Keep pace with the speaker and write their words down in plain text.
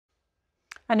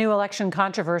A new election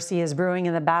controversy is brewing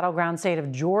in the battleground state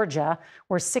of Georgia,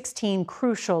 where 16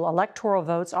 crucial electoral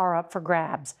votes are up for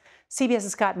grabs.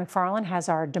 CBS's Scott MacFarlane has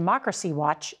our Democracy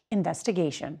Watch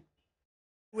investigation.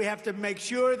 We have to make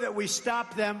sure that we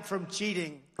stop them from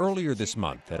cheating. Earlier this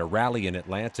month, at a rally in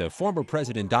Atlanta, former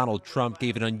President Donald Trump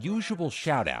gave an unusual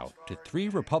shout-out to 3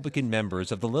 Republican members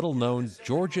of the little-known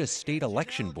Georgia State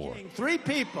Election Board. 3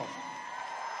 people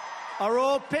are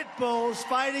all pit bulls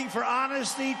fighting for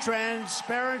honesty,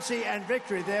 transparency, and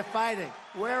victory. They're fighting.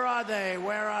 Where are they?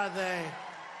 Where are they?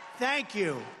 Thank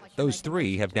you. Those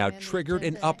 3 have now triggered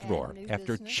an uproar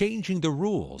after changing the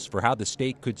rules for how the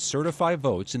state could certify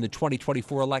votes in the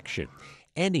 2024 election.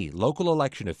 Any local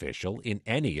election official in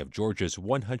any of Georgia's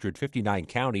 159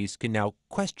 counties can now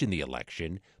question the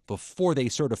election before they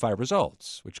certify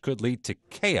results, which could lead to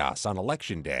chaos on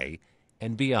Election Day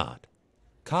and beyond.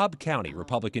 Cobb County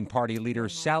Republican Party leader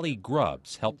Sally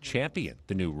Grubbs helped champion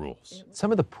the new rules. Some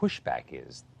of the pushback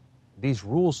is these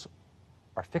rules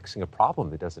are fixing a problem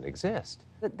that doesn't exist.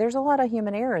 There's a lot of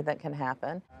human error that can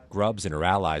happen. Grubbs and her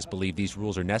allies believe these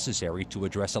rules are necessary to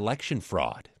address election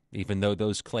fraud, even though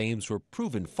those claims were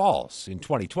proven false in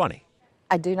 2020.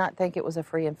 I do not think it was a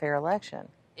free and fair election.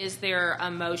 Is there a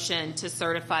motion to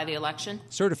certify the election?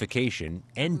 Certification,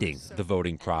 ending the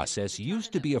voting process,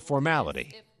 used to be a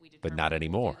formality, but not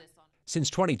anymore.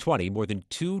 Since 2020, more than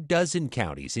 24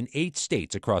 counties in 8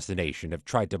 states across the nation have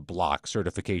tried to block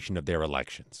certification of their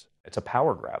elections. It's a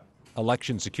power grab.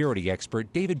 Election security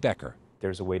expert David Becker.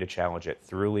 There's a way to challenge it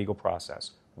through a legal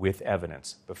process with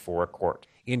evidence before a court.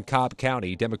 In Cobb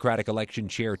County, Democratic Election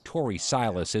Chair Tori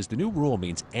Silas says the new rule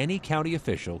means any county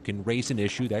official can raise an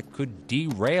issue that could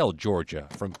derail Georgia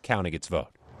from counting its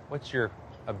vote. What's your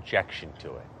objection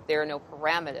to it? There are no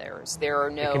parameters. There are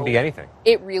no... It can be anything.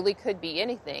 It really could be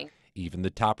anything. Even the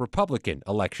top Republican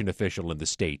election official in the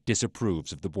state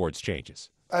disapproves of the board's changes.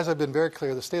 As I've been very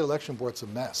clear, the state election board's a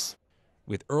mess.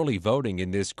 With early voting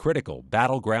in this critical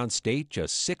battleground state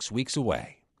just 6 weeks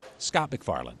away. Scott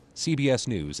MacFarlane, CBS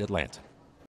News, Atlanta.